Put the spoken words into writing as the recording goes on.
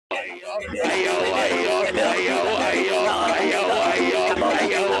Hey,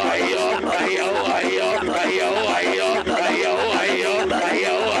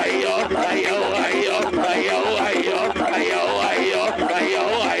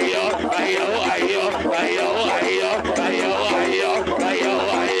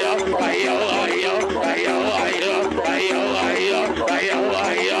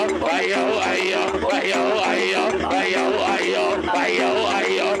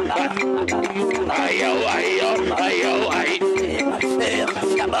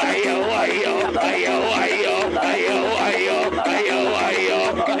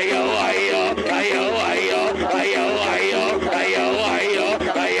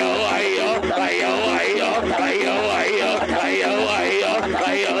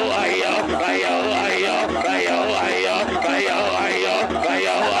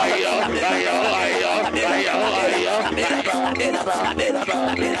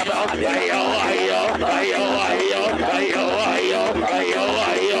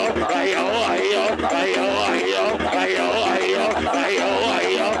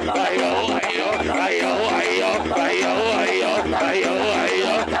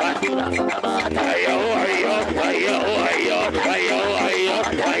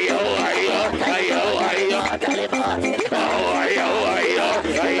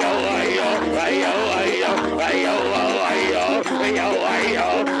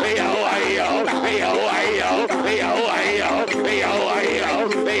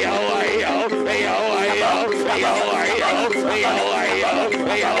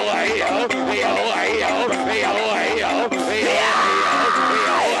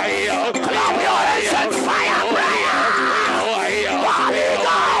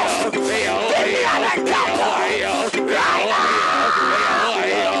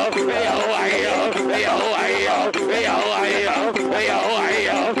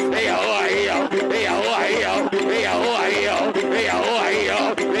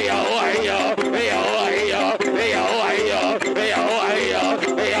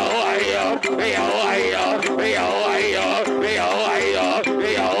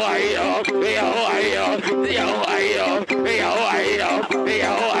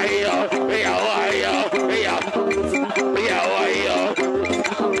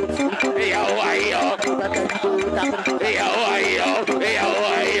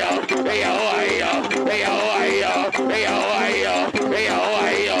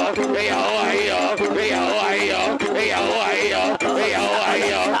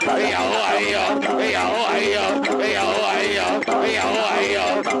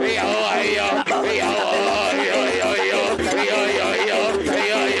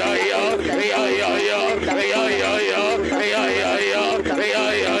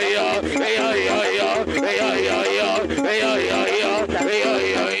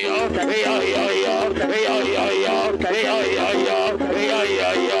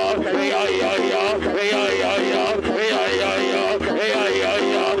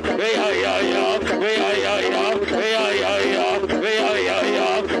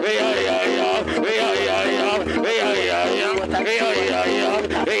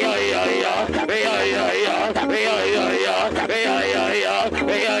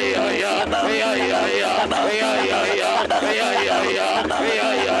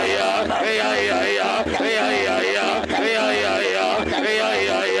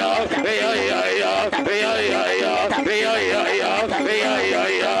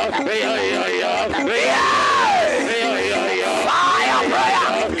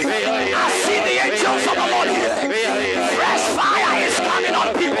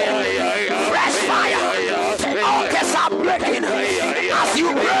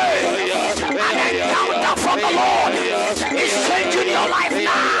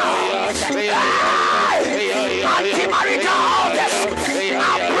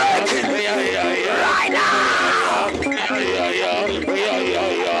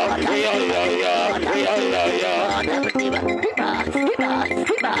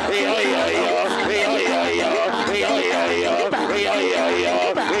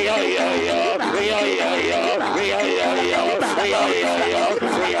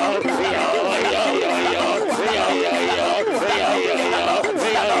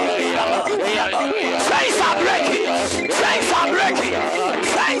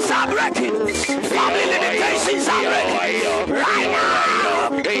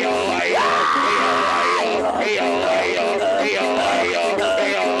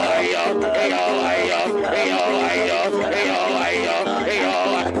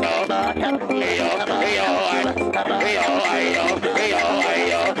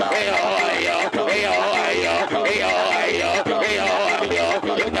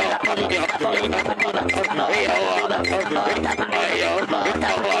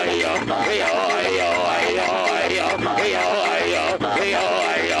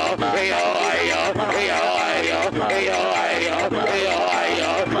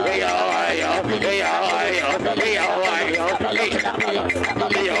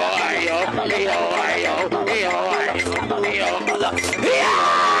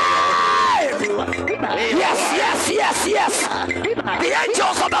 Yes. The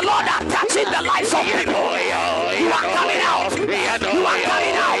angels of the Lord are touching the lives of people. You are coming out. You are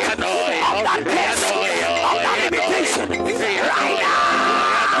coming out of that test, of that limitation. Right now.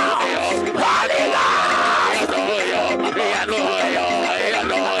 Holy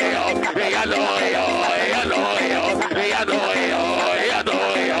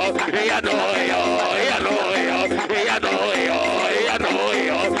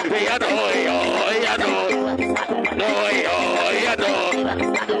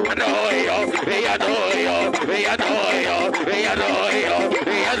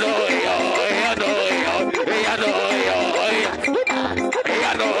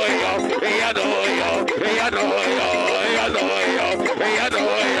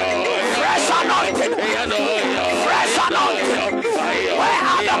fresh anointing. Fresh anointing. Where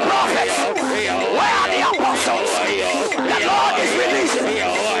are the prophets? Where are the apostles? The Lord is releasing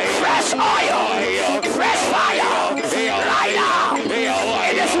fresh oil, fresh fire. Right now.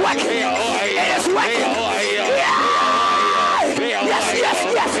 It is working. It is working.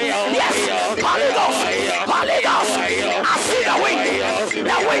 Yes. Holy Ghost. I see the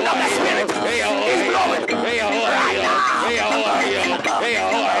wind of the Spirit is blowing right now.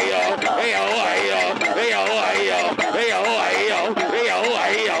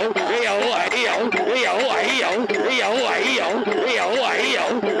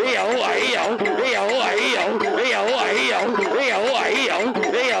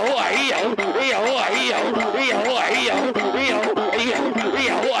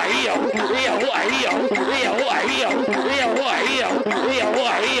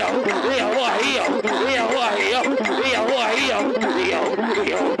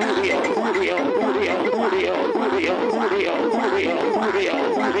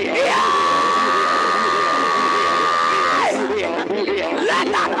 Let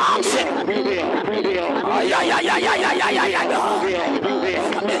that oxen.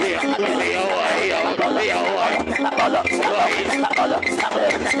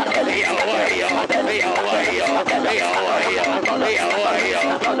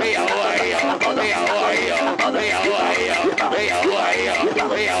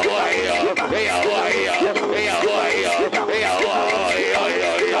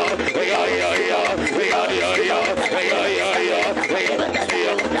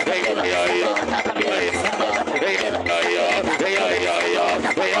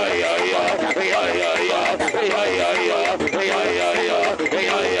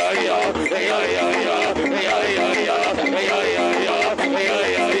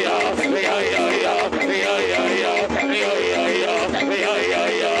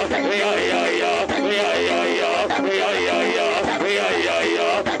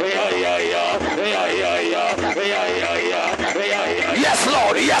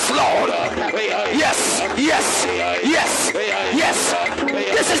 Yes, Lord. Yes.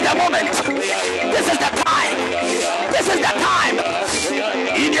 This is the moment. This is the time. This is the time.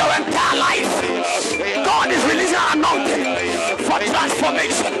 In your entire life, God is releasing an anointing for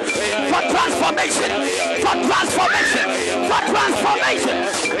transformation.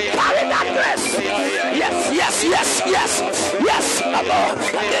 Carry that grace. Yes.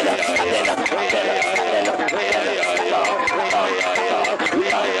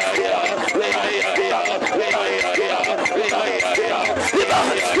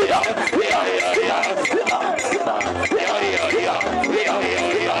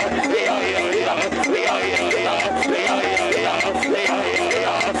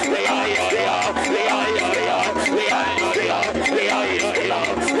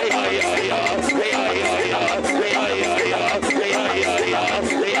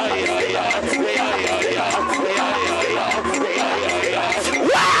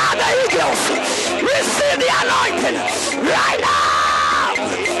 Receive the anointing right now.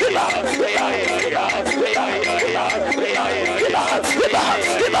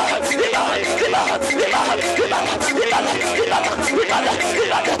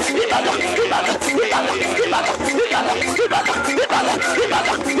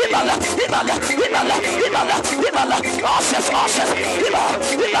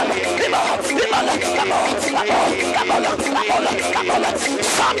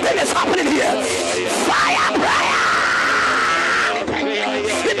 Something is happening here. Fire prayer.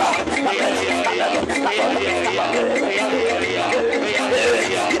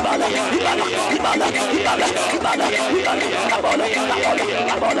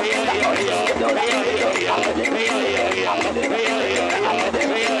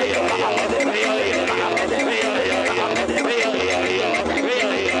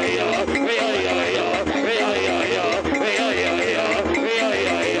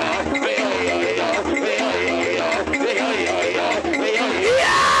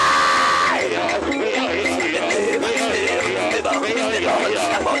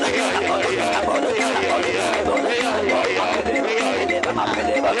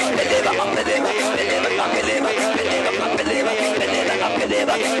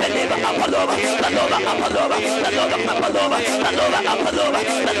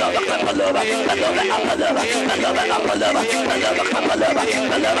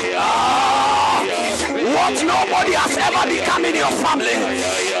 What nobody has ever become in your family,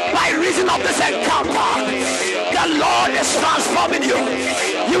 by reason of this encounter, the Lord is transforming you.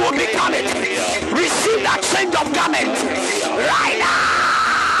 You will become it. Receive that change of garment right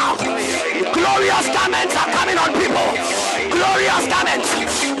now. Glorious garments are coming on people. Glorious garments.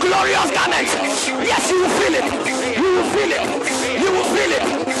 Glorious garments. Yes, you will feel it. You will feel it. You will feel it.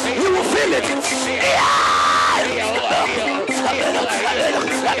 You will feel it. Yeah.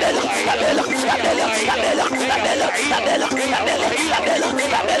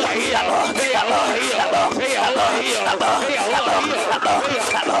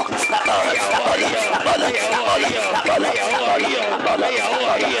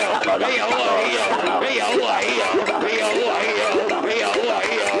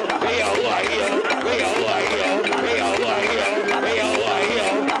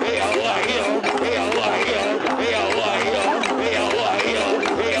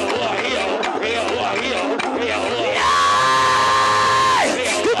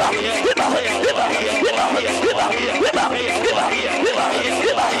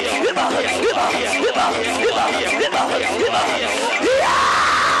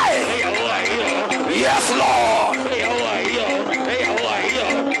 Yes, Lord.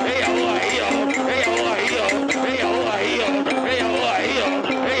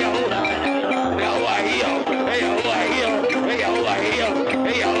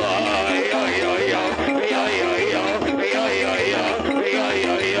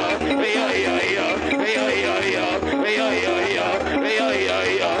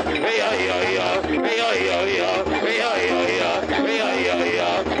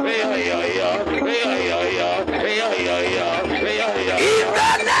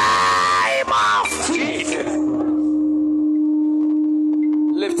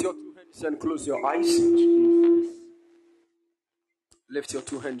 And close your eyes. Lift your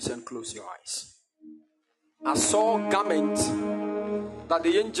two hands and close your eyes. I saw garments that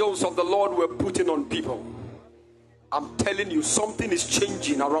the angels of the Lord were putting on people. I'm telling you, something is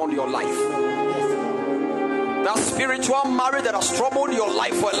changing around your life. That spiritual marriage that has troubled your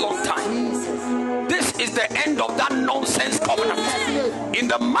life for a long time, this is the end of that nonsense covenant. In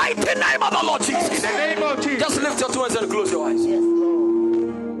the mighty name of the Lord Jesus. In the name of Jesus. Just lift your two hands and close your eyes.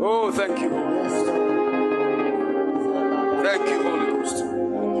 Oh, thank you. Thank you, Holy Ghost.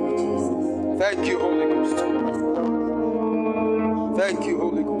 Thank you, Holy Ghost. Thank you,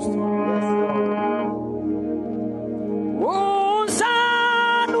 Holy Ghost. Oh,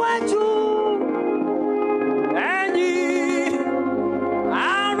 son, when you and ye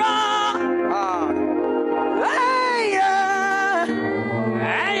are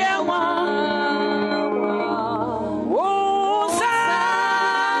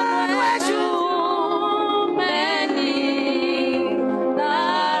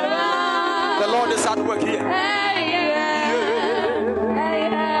the Lord is at work here.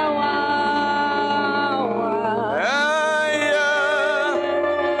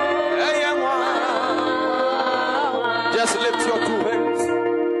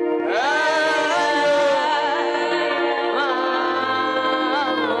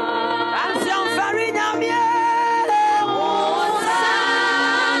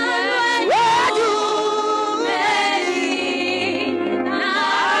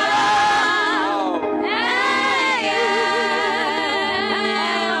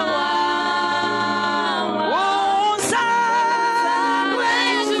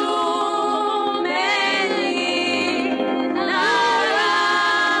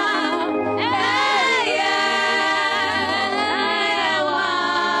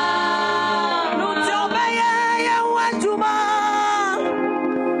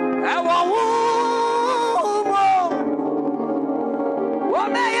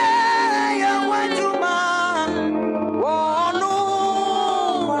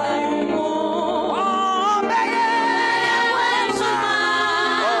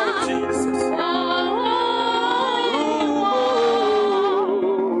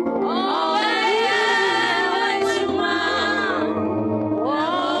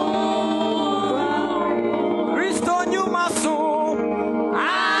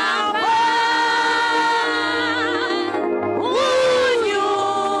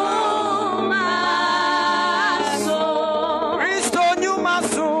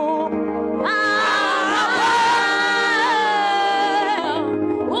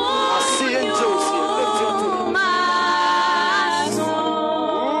 see angels here. Lift your two.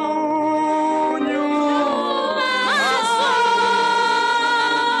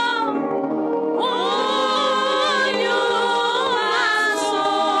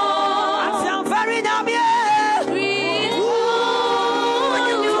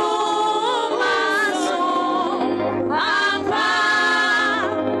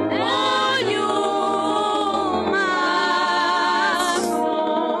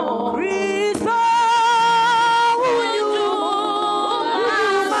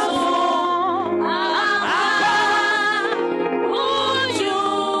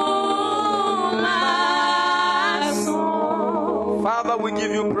 Father, we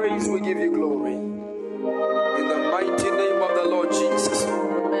give you praise, we give you glory. In the mighty name of the Lord Jesus.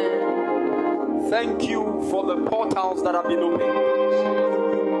 Thank you for the portals that have been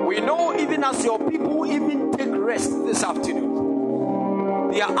opened. We know even as your people even take rest this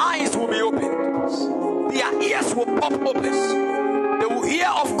afternoon, their eyes will be opened, their ears will pop open, they will hear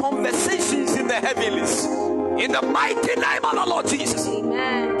of conversations in the heavens. In the mighty name of the Lord Jesus.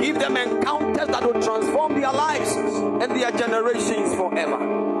 Amen. Give them encounters that will transform their lives and their generations forever.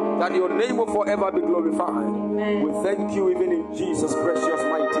 That your name will forever be glorified. Amen. We thank you even in Jesus' precious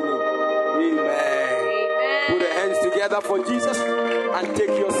mighty name. Amen. Amen. Put your hands together for Jesus and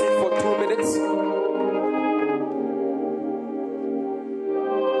take your seat for 2 minutes.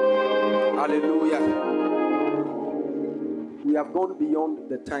 Hallelujah. We have gone beyond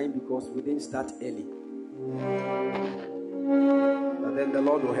the time because we didn't start early. And then the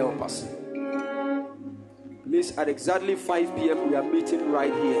Lord will help us. Please, at exactly 5 p.m. we are meeting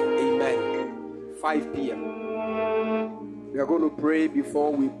right here. Amen. 5 p.m. We are going to pray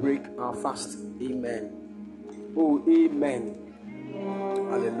before we break our fast. Amen. Oh, amen.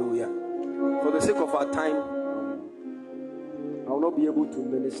 Hallelujah. For the sake of our time, I will not be able to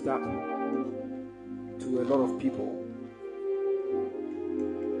minister to a lot of people.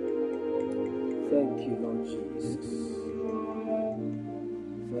 Thank you, Lord Jesus.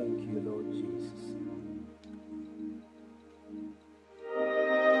 Thank you, Lord Jesus.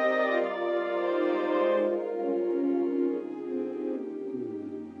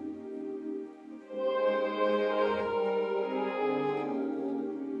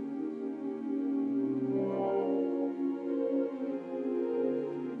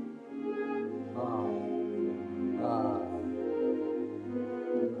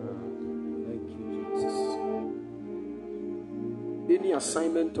 Any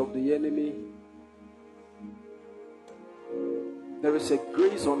assignment of the enemy, there is a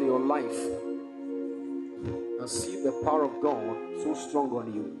grace on your life. I see the power of God so strong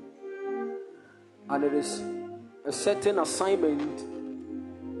on you. And it is a certain assignment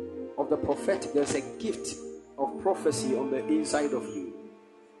of the prophetic. There's a gift of prophecy on the inside of you.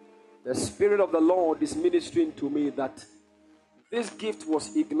 The Spirit of the Lord is ministering to me that this gift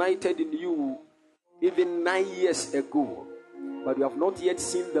was ignited in you even 9 years ago. But you have not yet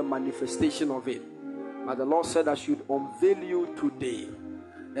seen the manifestation of it. But the Lord said I should unveil you today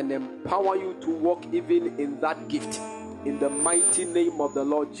and empower you to walk even in that gift in the mighty name of the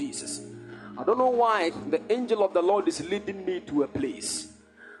Lord Jesus. I don't know why the angel of the Lord is leading me to a place.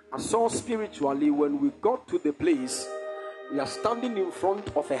 I saw spiritually when we got to the place, we are standing in front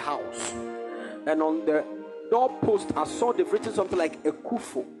of a house. And on the doorpost, I saw they've written something like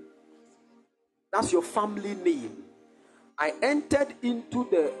Ekufo. That's your family name. I entered into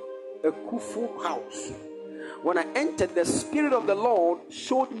the Ekufu house. When I entered, the Spirit of the Lord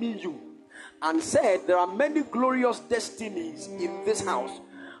showed me you and said, there are many glorious destinies in this house,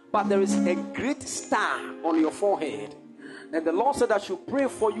 but there is a great star on your forehead. And the Lord said I should pray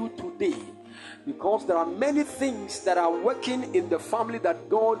for you today because there are many things that are working in the family that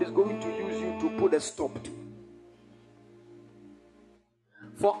God is going to use you to put a stop to.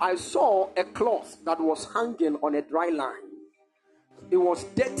 For I saw a cloth that was hanging on a dry line. It was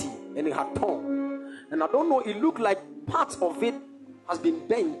dirty and it had torn. And I don't know, it looked like parts of it has been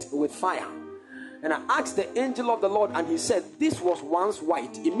burnt with fire. And I asked the angel of the Lord and he said, this was once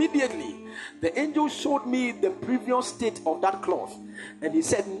white. Immediately, the angel showed me the previous state of that cloth. And he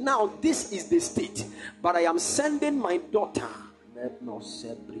said, now this is the state. But I am sending my daughter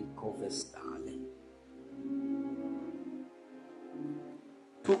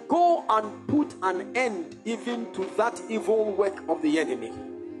to go and put an end even to that evil work of the enemy.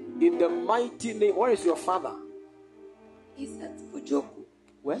 In the mighty name. Where is your father? He's at Fujoku.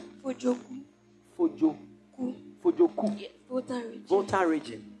 Where? Fujoku. Fujoku. Yes, Volta region. Volta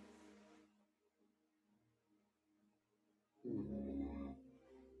region.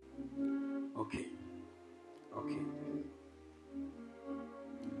 Okay.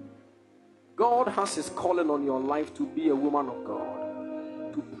 God has his calling on your life to be a woman of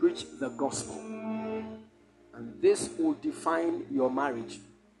God, to preach the gospel. And this will define your marriage.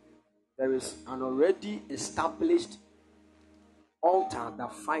 There is an already established altar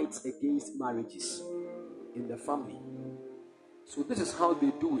that fights against marriages in the family. So this is how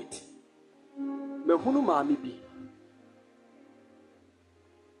they do it. Mehunu maami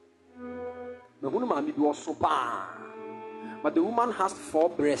bi also pa. But the woman has 4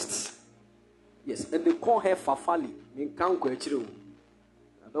 breasts. Yes, and they call her Fafali. I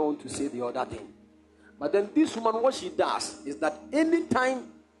don't want to say the other thing. But then this woman, what she does is that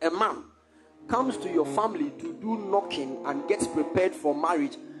anytime a man comes to your family to do knocking and gets prepared for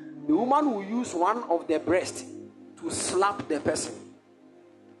marriage, the woman will use one of their breasts to slap the person.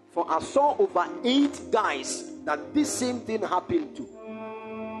 For I saw over 8 guys that this same thing happened to.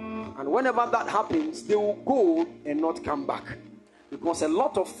 And whenever that happens, they will go and not come back. Because a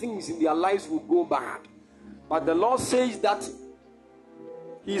lot of things in their lives will go bad. But the Lord says that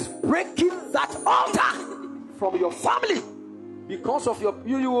He's breaking that altar from your family. Because of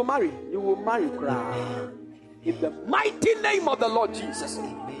you will marry. You will marry. In the mighty name of the Lord Jesus.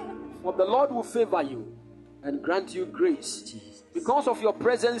 For the Lord will favor you and grant you grace. Because of your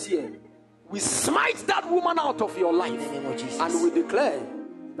presence here, we smite that woman out of your life. And we declare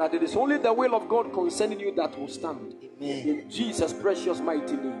that it is only the will of God concerning you that will stand. Amen. In Jesus' precious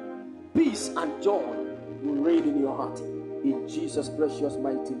mighty name, peace and joy will reign in your heart. In Jesus' precious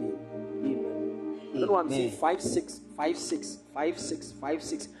mighty name, amen. I don't know why I'm saying 56, 56, 56,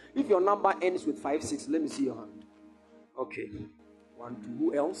 56. If your number ends with 56, let me see your hand. Okay. 1, 2.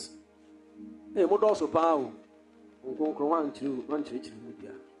 Who else? Hey, what also power? 1, 2, 1, 3.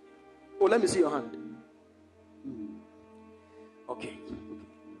 Oh, let me see your hand. Okay.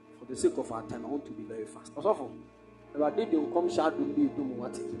 For the sake of our time, I want to be very fast.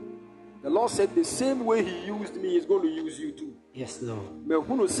 The Lord said the same way He used me, He's going to use you too. Yes, Lord.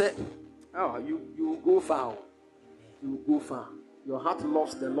 Mehunu said, you go far. You go far. Your heart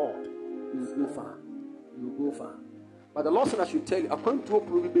loves the Lord. You go far. You go far. But the Lord said I should tell you, according to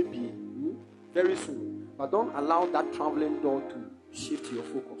baby, very soon. But don't allow that traveling door to shift your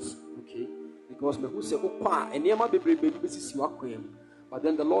focus. Okay? Because Mehunu said, but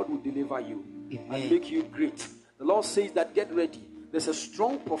then the Lord will deliver you. Amen. And make you great. The Lord says that get ready. There's a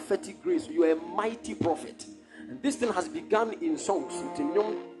strong prophetic grace. You are a mighty prophet. And this thing has begun in songs.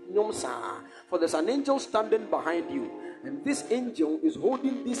 For there's an angel standing behind you. And this angel is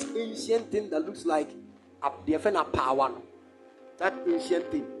holding this ancient thing that looks like a power. That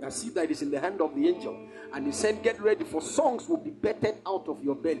ancient thing. I see that it is in the hand of the angel. And he said, get ready, for songs will be bettered out of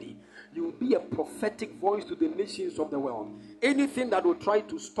your belly. You will be a prophetic voice to the nations of the world. Anything that will try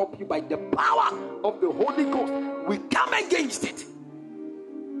to stop you by the power of the Holy Ghost, we come against it.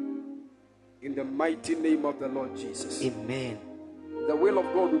 In the mighty name of the Lord Jesus. Amen. The will of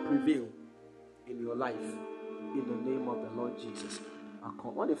God will prevail in your life. In the name of the Lord Jesus.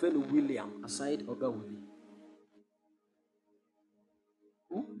 What if William aside Oga Willie?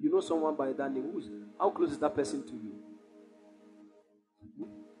 You know someone by that name? How close is that person to you?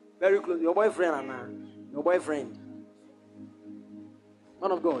 Very close. Your boyfriend, Anna. Your boyfriend.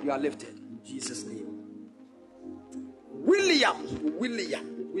 Man of God, you are lifted. In Jesus' name. William.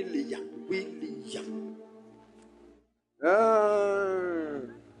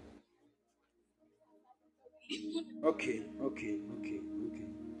 Okay.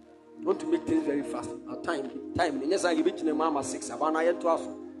 I want to make things very fast. Our time. Yes, I give it to the mama 6.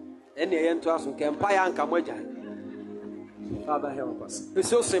 Father, help us. It's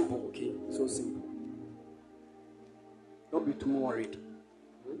so simple, okay? So simple. Don't be too worried.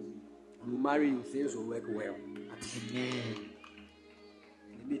 You marry, you things will work well. Amen.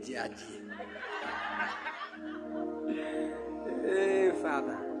 Hey,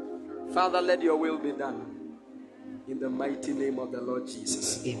 Father, let your will be done. In the mighty name of the Lord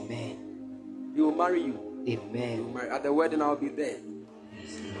Jesus. Amen. He will marry you. Amen. At the wedding, I'll be there.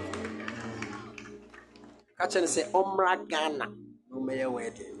 Catch and say, Omra Ghana. No mayor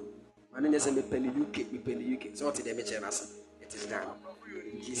wedding. My name is me penny UK. So what did they mention us? It is done.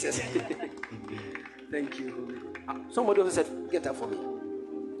 Jesus. Thank you. Somebody also said, get up for me.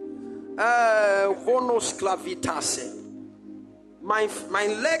 Vonos clavitase. My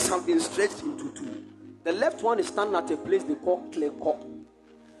legs have been stretched into 2. The left one is standing at a place they call Kleko.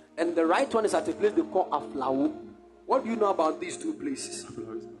 And the right one is at a place they call Aflao. What do you know about these 2 places?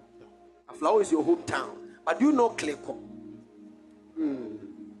 Aflao is your hometown. But do you know Kleko?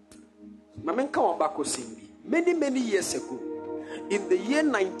 Many years ago, in the year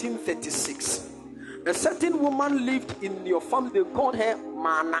 1936, a certain woman lived in your family. They called her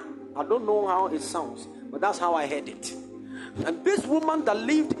Mana. I don't know how it sounds, but that's how I heard it. And this woman that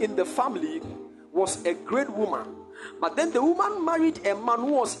lived in the family was a great woman. But then the woman married a man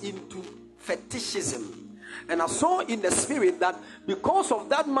who was into fetishism. And I saw in the spirit that because of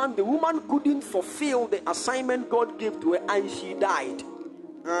that man, the woman couldn't fulfill the assignment God gave to her, and she died.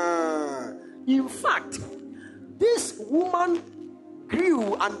 In fact, this woman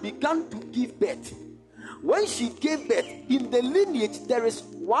grew and began to give birth. When she gave birth, in the lineage, there is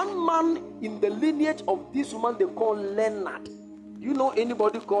one man in the lineage of this woman they call Leonard. Do you know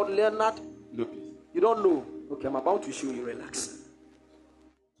anybody called Leonard? No, please. You don't know? Okay, I'm about to show you. Relax.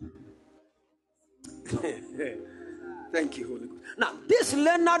 Thank you, Holy Ghost. Now, this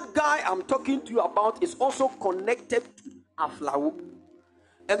Leonard guy I'm talking to you about is also connected to Aflawu.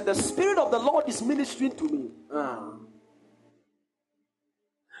 And the Spirit of the Lord is ministering to me.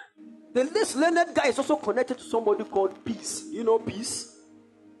 This Leonard guy is also connected to somebody called Peace. You know Peace?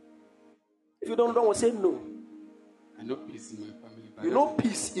 If you don't know, say no. I know Peace in my family. You know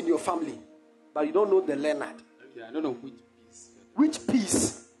Peace in your family, but you don't know the Leonard. Yeah, I don't know which Peace. Which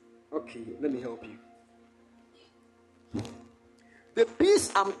Peace? Okay, let me help you. The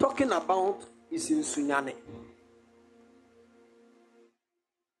Peace I'm talking about is in Sunyane.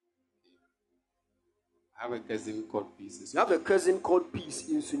 I have a cousin called Peace. You have a cousin called Peace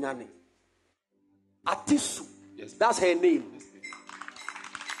in Sunyane. Atisu. Yes. That's her name. Yes,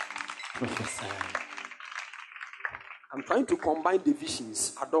 Professor. I'm trying to combine the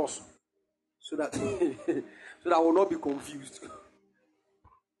visions, Ados, so that I will not be confused.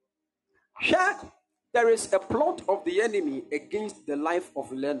 Here, there is a plot of the enemy against the life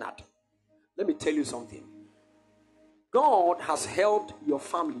of Leonard. Let me tell you something. God has helped your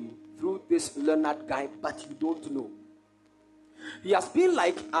family through this Leonard guy, but you don't know. He has been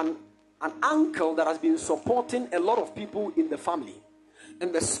like an uncle that has been supporting a lot of people in the family.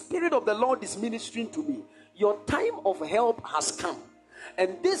 And the Spirit of the Lord is ministering to me. Your time of help has come.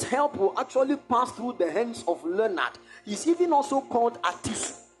 And this help will actually pass through the hands of Leonard. He's even also called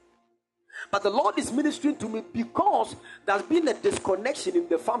Atisu. But the Lord is ministering to me because there's been a disconnection in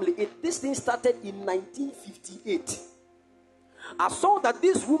the family. This thing started in 1958. I saw that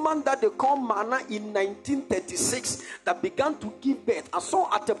this woman that they call Mana in 1936 that began to give birth. I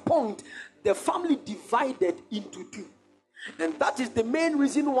saw at a point the family divided into two. And that is the main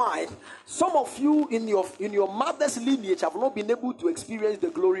reason why some of you in your mother's lineage have not been able to experience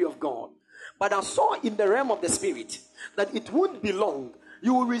the glory of God. But I saw in the realm of the spirit that it won't be long.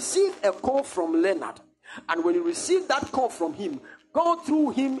 You will receive a call from Leonard. And when you receive that call from him, God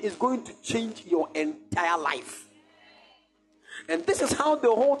through him is going to change your entire life. And this is how the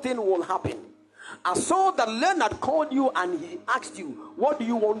whole thing will happen. I saw that Leonard called you and he asked you, what do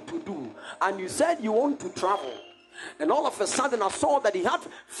you want to do? And you said you want to travel. And all of a sudden I saw that he had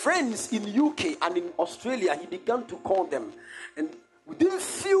friends in UK and in Australia. He began to call them. And within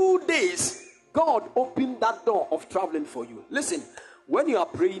few days, God opened that door of traveling for you. Listen, when you are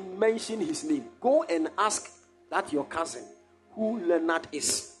praying, mention his name. Go and ask that your cousin who Leonard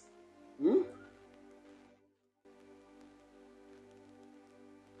is.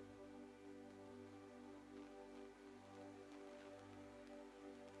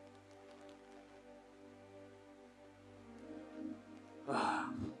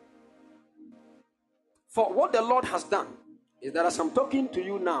 For what the Lord has done is that as I'm talking to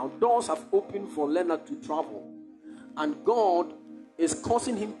you now, doors have opened for Leonard to travel. And God is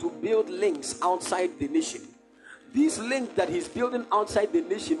causing him to build links outside the nation. These links that he's building outside the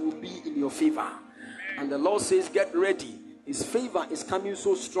nation will be in your favor. And the Lord says, get ready. His favor is coming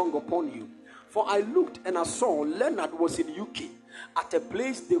so strong upon you. For I looked and I saw Leonard was in UK at a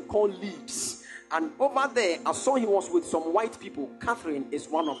place they call Leeds. And over there, I saw he was with some white people. Catherine is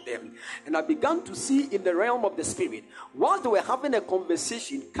one of them. And I began to see in the realm of the spirit. While they were having a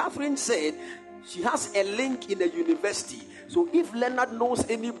conversation, Catherine said she has a link in a university. So if Leonard knows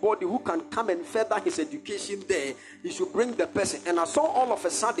anybody who can come and further his education there, he should bring the person. And I saw all of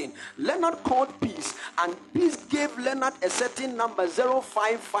a sudden, Leonard called Peace. And Peace gave Leonard a certain number,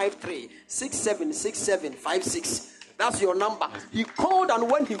 0553 676756. That's your number. He called, and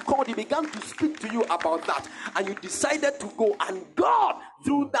when he called, he began to speak to you about that. And you decided to go. And God,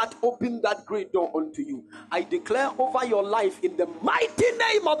 through that, opened that great door unto you. I declare over your life in the mighty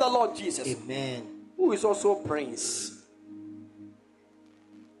name of the Lord Jesus. Amen. Who is also Prince.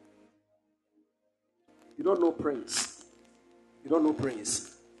 You don't know Prince. You don't know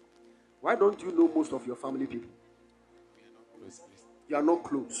Prince. Why don't you know most of your family people? You are not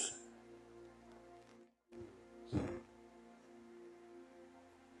close.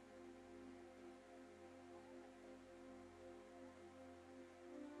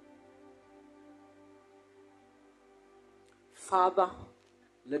 Father,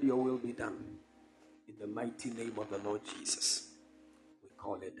 let your will be done. In the mighty name of the Lord Jesus, we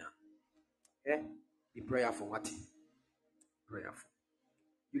call it done. Okay? Be prayerful, Mati. Prayerful.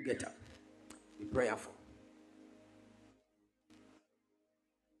 You get up. Be prayerful.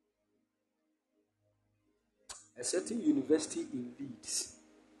 A certain university in Leeds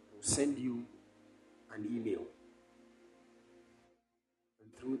will send you an email.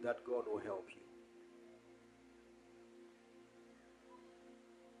 And through that, God will help you.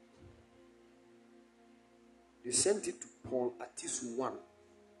 They sent it to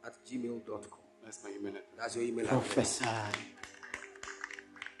paulatisu1@gmail.com. That's my email. That's your email address. Professor.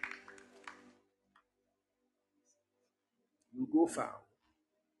 You go far.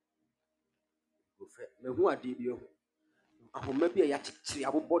 Mehu ade bi ho. Ahoma bi a yachichiri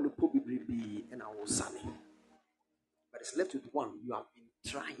abobɔ ne po bebrebe and I will sane. But it's left with one. You have been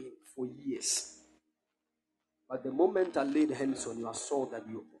trying for years. But the moment I laid hands on you, I saw that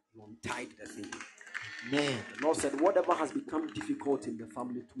you untied the thing. Amen. The Lord said, whatever has become difficult in the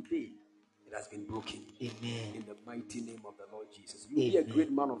family today, it has been broken. Amen. In the mighty name of the Lord Jesus. You will be a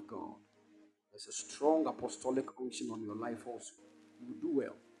great man of God. There's a strong apostolic unction on your life also. You will do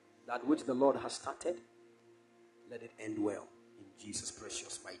well. That which the Lord has started, let it end well. In Jesus'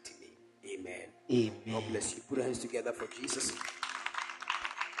 precious mighty name. Amen. Amen. God bless you. Put your hands together for Jesus.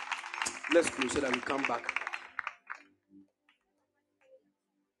 Let's close so that we come back.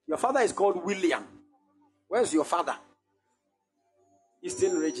 Your father is called William. Where's your father?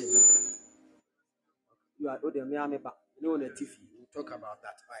 Eastern region. You are We'll talk about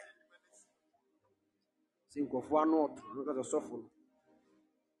that. Right. Think of one note. Look at the sofa.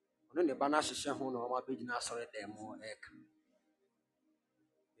 Then the banash is shown on my page now. Sorry, more egg.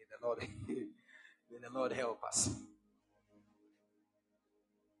 May the Lord help us.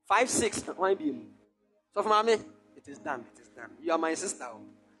 5-6. Why be? So, mommy, it is done. It is done. You are my sister.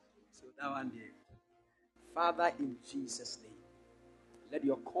 So that one day. Father, in Jesus' name, let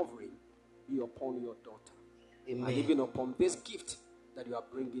your covering be upon your daughter. Amen. And even upon this gift that you are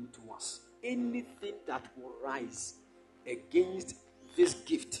bringing to us. Anything that will rise against this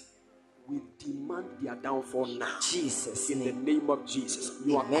gift, we demand their downfall now. Jesus. In the name of Jesus.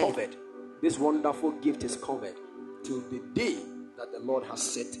 You are covered. This wonderful gift is covered till the day that the Lord has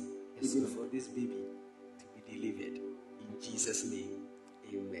set even for this baby to be delivered. In Jesus' name.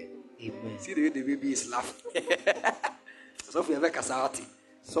 Amen. Amen. See the way the baby is laughing. So if you ever casati,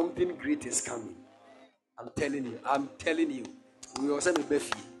 something great is coming. I'm telling you. We also be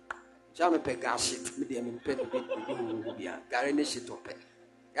beefy. Jam pe gashit. Me dey me pe the baby bia. Gare ne shit ope.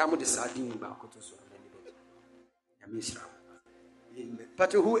 Ya mo the sardine ba ko to so. Ya misra.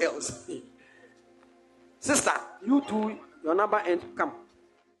 But who else? Sister, you two, your number and come.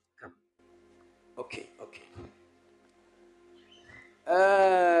 Okay.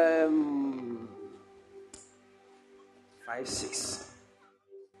 5-6.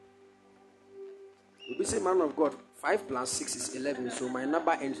 You'll be saying, man of God, 5 plus 6 is 11, so my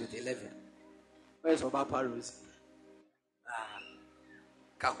number ends with 11. Where's Obapa Rose?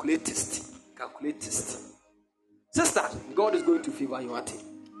 Calculatist. Sister, God is going to favor you at it.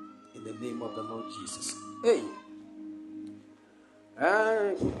 In the name of the Lord Jesus. Hey.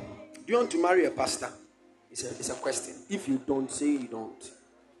 Do you want to marry a pastor? It's a question. If you don't, say you don't.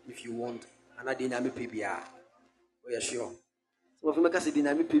 If you want, another dynamic PBR. Oh, yeah, sure. Some of you make us a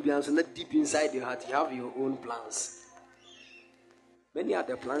dynamic PBR, so not deep inside your heart, you have your own plans. Many are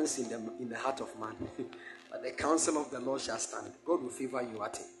the plans in the heart of man, but the counsel of the Lord shall stand. God will favor you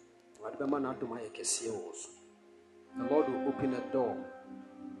at it. The Lord will open a door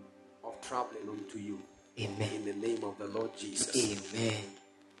of traveling unto you. Amen. In the name of the Lord Jesus. Amen.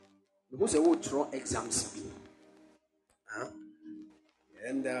 Who say we draw exams?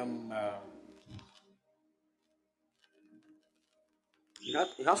 And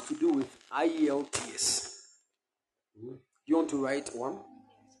it has to do with IELTS. You want to write one?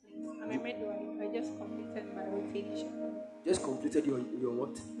 I'm a midwife. I just completed my rotation. Just completed your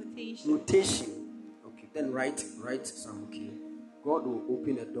what? Rotation. Okay, then write some. Okay. God will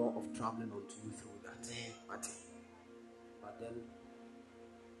open a door of traveling unto you through that. But then,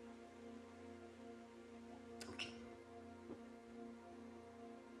 okay.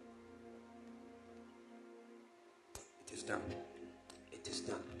 It is done. It is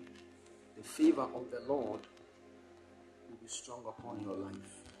done. The favor of the Lord will be strong upon your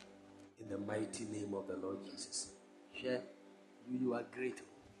life. In the mighty name of the Lord Jesus. Share. You are great.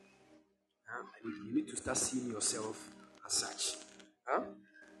 You need to start seeing yourself as such.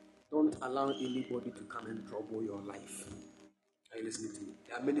 Don't allow anybody to come and trouble your life. Are you listening to me?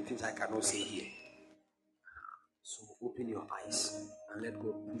 There are many things I cannot say here. So open your eyes and let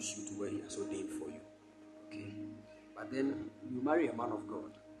God push you to where He has ordained for you. Okay? But then you marry a man of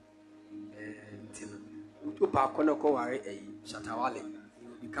God. And you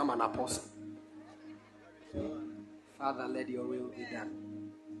become an apostle. Father, let your will be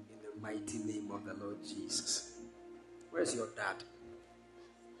done in the mighty name of the Lord Jesus. Where's your dad?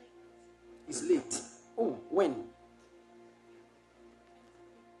 He's late. Oh, when?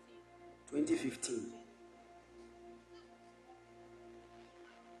 2015.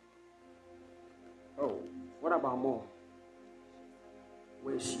 Oh, what about mom?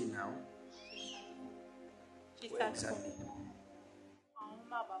 Where is she now? She's Where at exactly? home.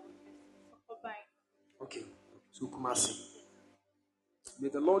 Okay, so Kumasi. May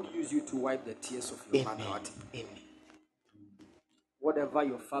the Lord use you to wipe the tears of your mother. Amen. Whatever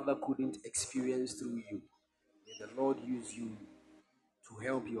your father couldn't experience through you, may the Lord use you to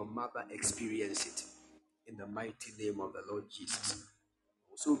help your mother experience it. In the mighty name of the Lord Jesus.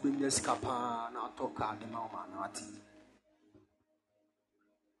 So bring this kapa na toka de mama na ati.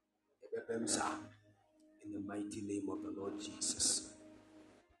 In the mighty name of the Lord Jesus.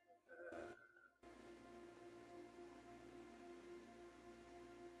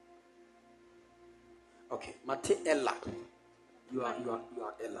 Okay, Mate Ella. You are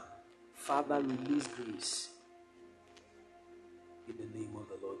Ella. Father, release grace in the name of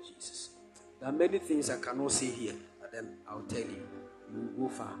the Lord Jesus. There are many things I cannot say here, but then I'll tell you. You will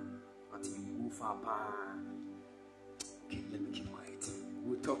go far, but you will go far. Okay, let me keep quiet.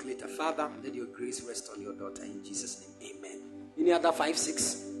 We'll talk later. Father, let your grace rest on your daughter in Jesus' name. Amen. Any other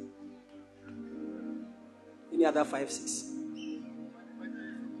 5-6? Any other 5-6?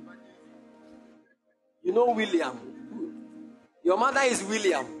 You know William. Your mother is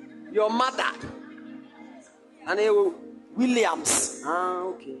William. Your mother. And Williams. Ah,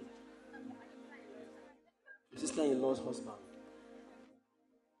 okay. Your sister-in-law's husband.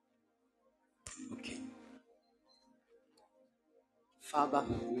 Okay. Father,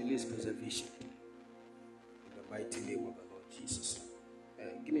 release preservation in the mighty name of the Lord Jesus.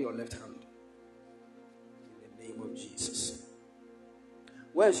 Give me your left hand. In the name of Jesus.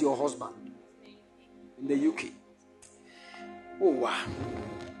 Where's your husband? In the UK. Oh, wow.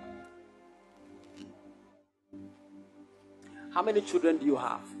 How many children do you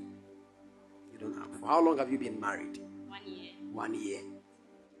have? You don't have. For how long have you been married? 1 year. 1 year.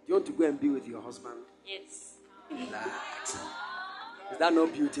 Do you want to go and be with your husband? Yes. Relax. Is that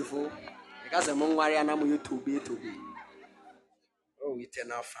not beautiful? Because I'm on worry and I'm you to be. Oh,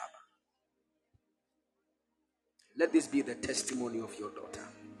 eternal Father. Let this be the testimony of your daughter.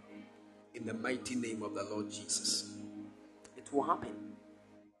 In the mighty name of the Lord Jesus. It will happen.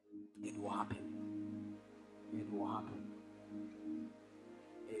 It will happen. It will happen.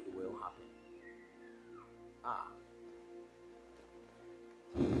 It will happen. Ah.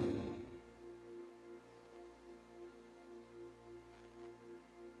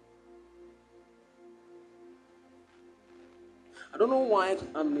 I don't know why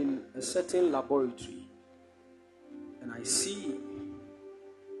I'm in a certain laboratory and I see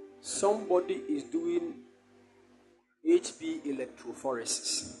somebody is doing HB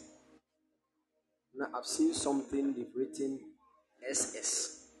electrophoresis. Now I've seen something they've written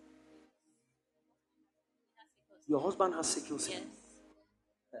SS. Your husband has sickle cell.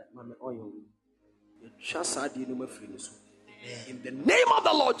 Yes. In the name of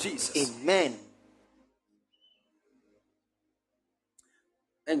the Lord Jesus. Amen.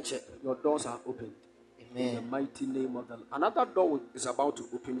 And your doors are opened. Amen. In the mighty name of the Lord. Another door is about to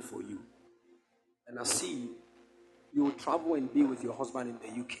open for you. And I see you will travel and be with your husband in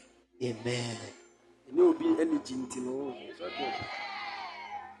the UK. Amen. And you will be any gentle.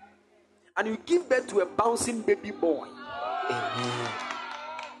 And you give birth to a bouncing baby boy. Amen.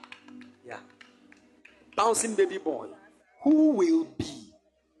 Yeah. Bouncing baby boy. Who will be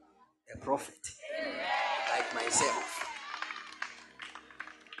a prophet like myself.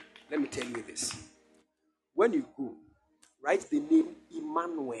 Let me tell you this. When you go, write the name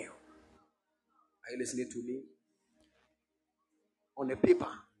Emmanuel. Are you listening to me? On a paper.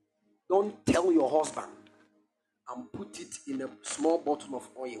 Don't tell your husband. And put it in a small bottle of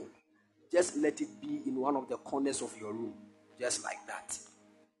oil. Just let it be in one of the corners of your room. Just like that.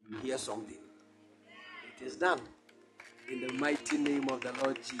 You hear something. It is done. In the mighty name of the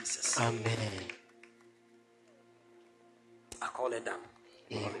Lord Jesus. Amen. I call it down.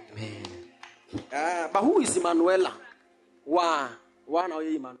 Amen. But who is Emanuela? Why now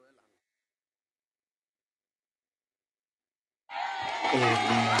Emanuela?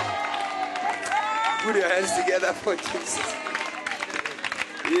 Amen. Put your hands together for Jesus.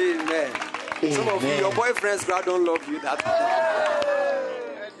 Amen. Some of you, your boyfriends don't love you that.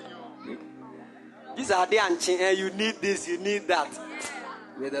 These are the ancient. You need this, you need that.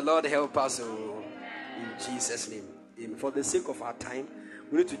 May the Lord help us in Jesus' name. Amen. For the sake of our time,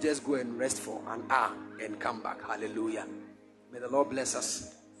 we need to just go and rest for an hour and come back. Hallelujah. May the Lord bless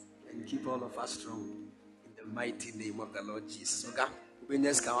us and keep all of us strong in the mighty name of the Lord Jesus. Okay?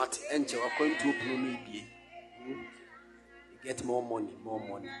 Get more money.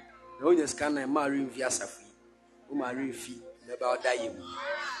 The only scan I marry via Safi. Marry fee. Never die.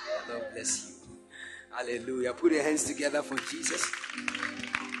 The Lord bless you. Hallelujah. Put your hands together for Jesus.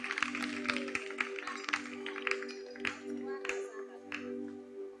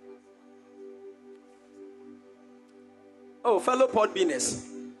 Oh, fellow pod business.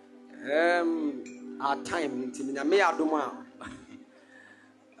 Our time.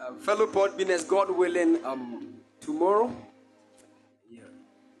 Fellow pod business, God willing, tomorrow.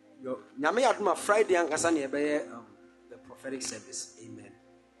 Yeah. Friday and the prophetic service. Amen.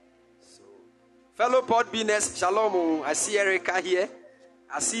 So, fellow pod business, shalom. I see Erica here.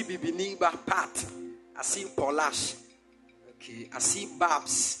 I see Bibi Niba Pat. I see Polash. Okay. I see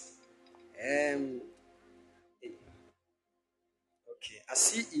Babs. Okay, I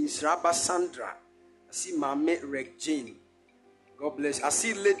see Israba Sandra. I see Mame Reg Jane. God bless you. I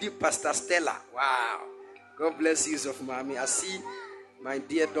see Lady Pastor Stella. Wow. God bless you, of Mami. I see my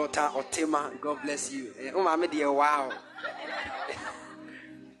dear daughter Otema. God bless you. Oh, Mami, dear, wow.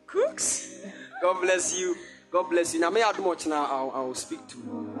 Cooks. God bless you. God bless you. Now, may I do much now? I will speak to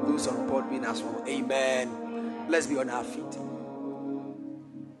those on board being as well. Amen. Let's be on our feet.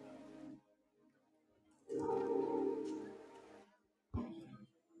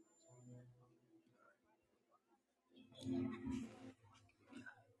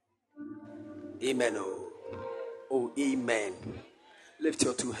 Amen. Oh, amen. Lift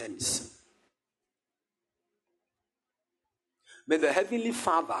your two hands. May the Heavenly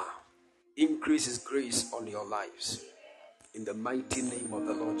Father increase His grace on your lives. In the mighty name of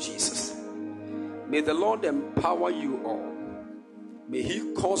the Lord Jesus. May the Lord empower you all. May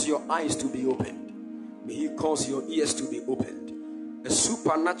He cause your eyes to be opened. May He cause your ears to be opened. A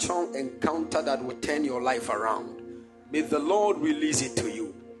supernatural encounter that will turn your life around. May the Lord release it to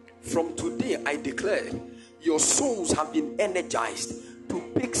you. From today, I declare, your souls have been energized to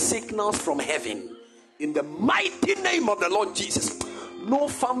pick signals from heaven. In the mighty name of the Lord Jesus, no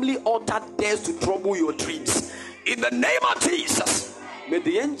family altar dares to trouble your dreams. In the name of Jesus, may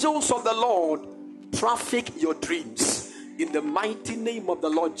the angels of the Lord traffic your dreams. In the mighty name of the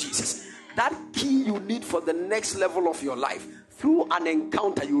Lord Jesus, that key you need for the next level of your life, through an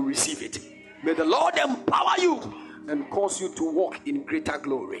encounter you will receive it. May the Lord empower you and cause you to walk in greater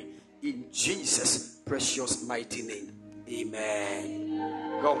glory. In Jesus' precious mighty name.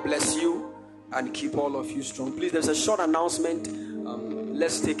 Amen. God bless you and keep all of you strong. Please, there's a short announcement.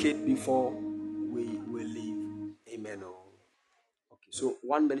 Let's take it before we leave. Amen. Okay, so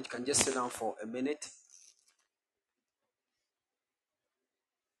 1 minute. You can just sit down for a minute.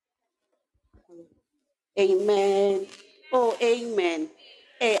 Amen. Oh, amen.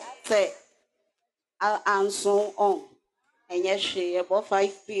 Hey, I say, I'll answer on. And yes, about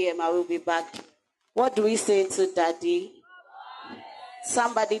 5 p.m. I will be back. What do we say to Daddy?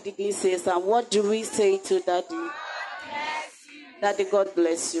 Somebody didn't say something. What do we say to Daddy? Daddy, God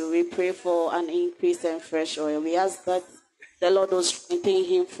bless you. We pray for an increase and fresh oil. We ask that the Lord will strengthen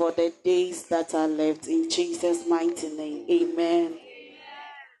him for the days that are left. In Jesus' mighty name. Amen.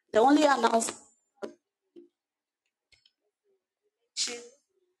 The only announcement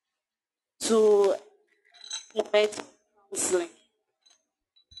to moment counseling.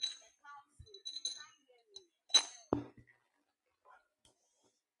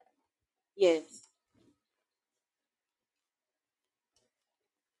 Yes.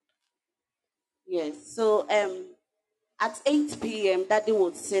 Yes. So at 8 p.m. Daddy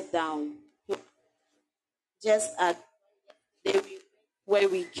would sit down just at where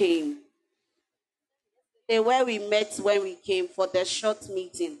we came. Where we met when we came for the short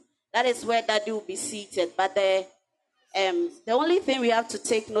meeting. That is where Daddy will be seated. But the only thing we have to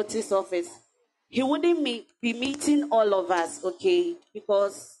take notice of is he wouldn't be meeting all of us, okay?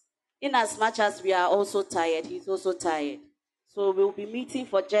 Because in as much as we are also tired, he's also tired. So we'll be meeting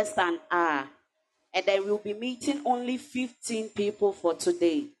for just an hour. And then we'll be meeting only 15 people for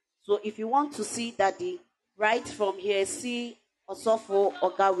today. So if you want to see Daddy, right from here, see Osofo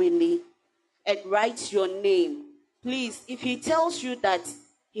Ogawini, and write your name. Please, if he tells you that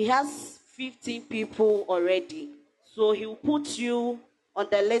he has 15 people already, so he'll put you on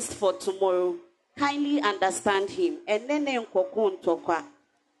the list for tomorrow, kindly understand him. And then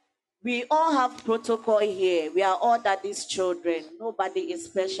We all have protocol here. We are all daddy's children. Nobody is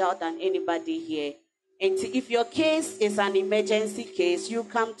special than anybody here. And if your case is an emergency case, you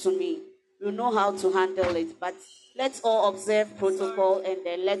come to me. You know how to handle it. But let's all observe protocol and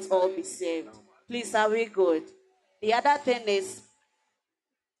then let's all be saved. Please, are we good? The other thing is,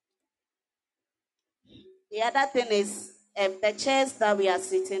 the chairs that we are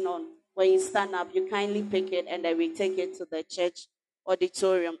sitting on, when you stand up, you kindly pick it and then we take it to the church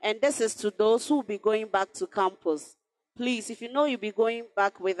auditorium. And this is to those who will be going back to campus. Please, if you know you'll be going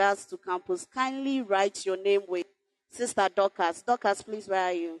back with us to campus, kindly write your name with Sister Dorcas. Dorcas, please, where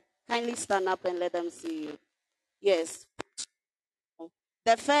are you? Kindly stand up and let them see you. Yes.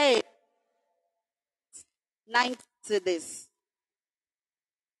 The fare is 90 cedis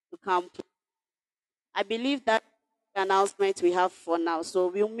to campus. I believe that the announcement we have for now. So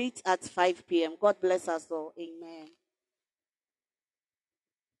we'll meet at 5 p.m. God bless us all. Amen.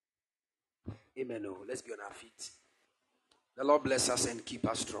 Amen. Oh, let's be on our feet. The Lord bless us and keep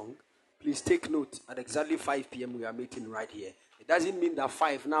us strong. Please take note, at exactly 5 p.m. we are meeting right here. It doesn't mean that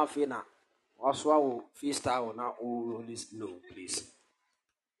 5 now, also freestyle now, no, please.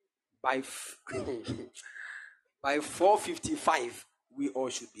 By 4:55, we all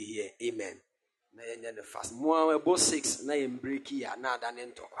should be here. Amen. Fast. About 6, now in break here, now than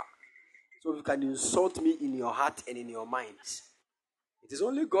in talk. So you can insult me in your heart and in your minds. It is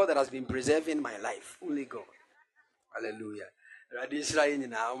only God that has been preserving my life. Only God. Hallelujah.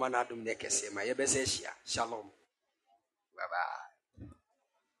 Shalom. Bye-bye.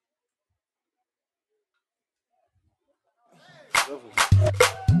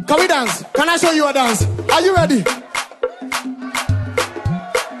 Can we dance? Can I show you a dance? Are you ready?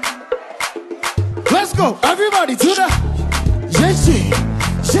 Let's go. Everybody to the JC.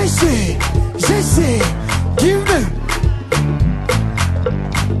 Give them.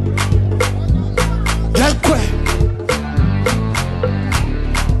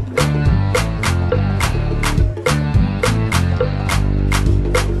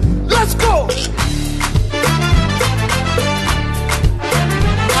 Let's go.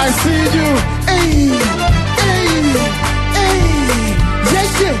 I see you. Hey.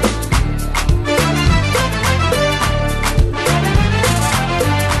 Yeah.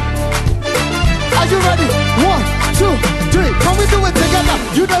 Are you ready? 1, 2, 3. Can we do it together?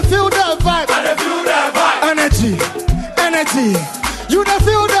 You don't feel the vibe. I don't feel the vibe. Energy. You don't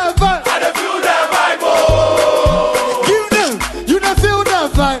feel the vibe. I don't feel the vibe. Oh. Give them. You don't feel the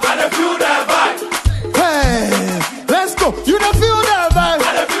vibe. I don't feel the vibe. Hey, let's go. You don't feel the vibe.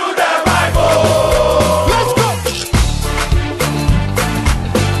 I don't feel the vibe. Oh. Let's go.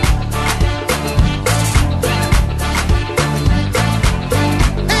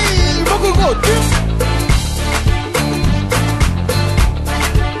 Hey, go.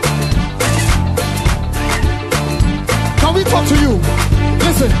 Can we talk to you?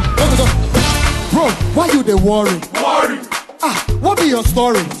 Listen, bro, why you dey worry? What be your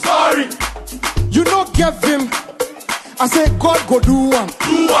story? You not give him. I say God go do one.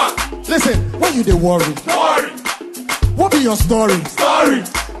 Listen, why you dey worry? What be your story?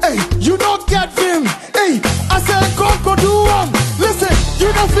 Hey, you not get him. Hey, I say God go do one. Listen,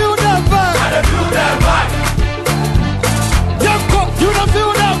 you don't feel that vibe. I don't feel that vibe. Yeah, you don't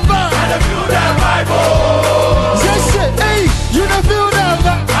feel that vibe. I don't feel that vibe. Oh. Yes, hey, you don't feel that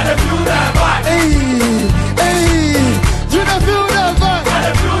vibe. I don't feel that vibe. Hey, you don't feel that vibe. I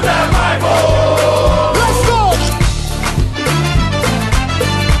don't feel that vibe. Oh. Let's go.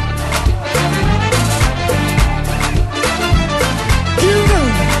 You know,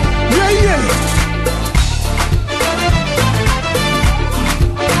 yeah.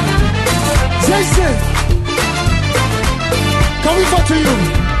 Jason, can we talk to you?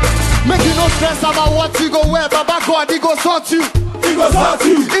 Make you no stress about what you go wear. Baba God, he go sort you.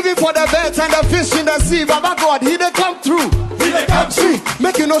 Even for the birds and the fish in the sea, Baba God, he dey come through. See,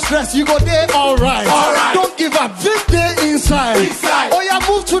 make you no stress, you go there alright. Don't give up, this day inside. Oh yeah,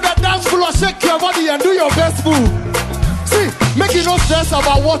 move to the dance floor, shake your body and do your best move. See, make you no stress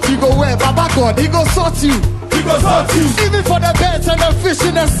about what you go wear. Baba God, he go sort you. Even for the birds and the fish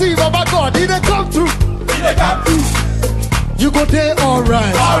in the sea, Baba God, he dey come through. You go there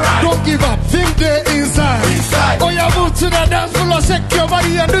alright. Don't give up, think there inside. Oh yeah, move to the dance floor, shake your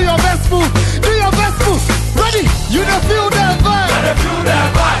body and do your best move. Do your best move. Ready? You don't feel that vibe. I don't feel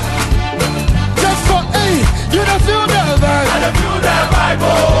that vibe. Just for you don't feel that vibe. I don't feel that vibe.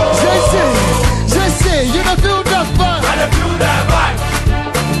 Oh. JC, you don't feel that vibe. I don't feel that vibe.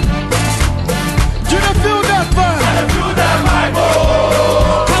 You don't feel that vibe. I don't feel that vibe.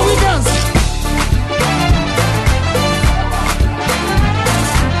 Oh. Can we dance?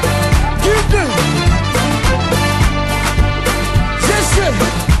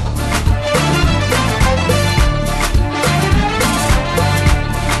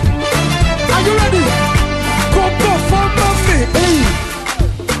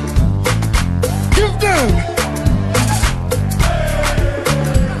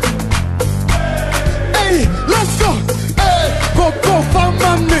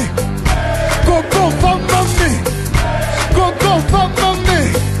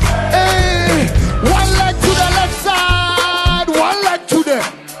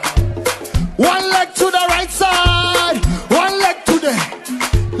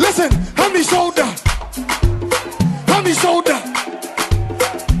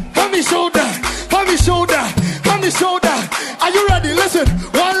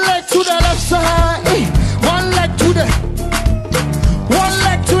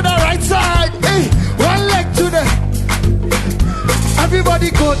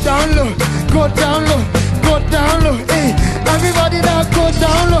 go down low, go down low, go down low. Hey, everybody now go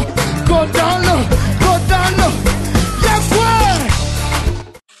down low, go down low, go down low. Yes, way.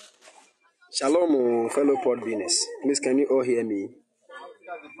 Shalom, fellow Podbeaners. Please, can you all hear me?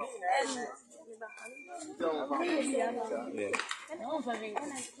 Yeah.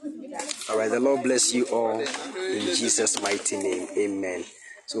 All right, the Lord bless you all in Jesus' mighty name. Amen.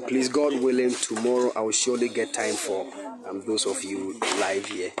 So please, God willing, tomorrow I will surely get time for those of you live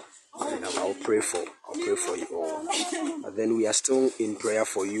here. And I'll pray for you all. But then we are still in prayer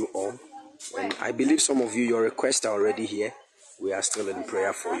for you all. And I believe some of you, your requests are already here. We are still in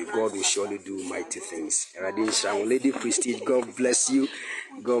prayer for you. God will surely do mighty things. Lady Prestige, God bless you.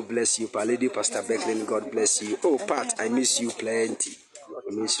 God bless you. Lady Pastor Becklin, God bless you. Oh, Pat, I miss you plenty.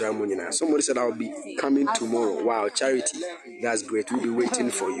 Somebody said I'll be coming tomorrow. Wow, Charity, that's great. We'll be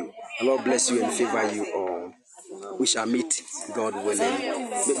waiting for you. The Lord bless you and favor you all. We shall meet, God willing.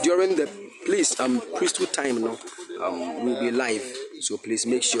 During the priesthood time, we'll be live. So please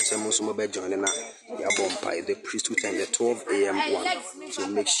make sure someone will join the priesthood time, the 12 a.m. one. So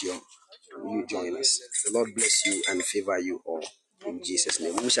make sure you join us. The Lord bless you and favor you all. In Jesus'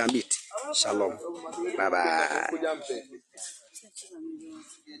 name. We shall meet. Shalom. Bye bye.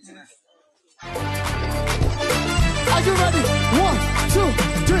 Are you ready? 1, 2,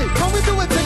 3.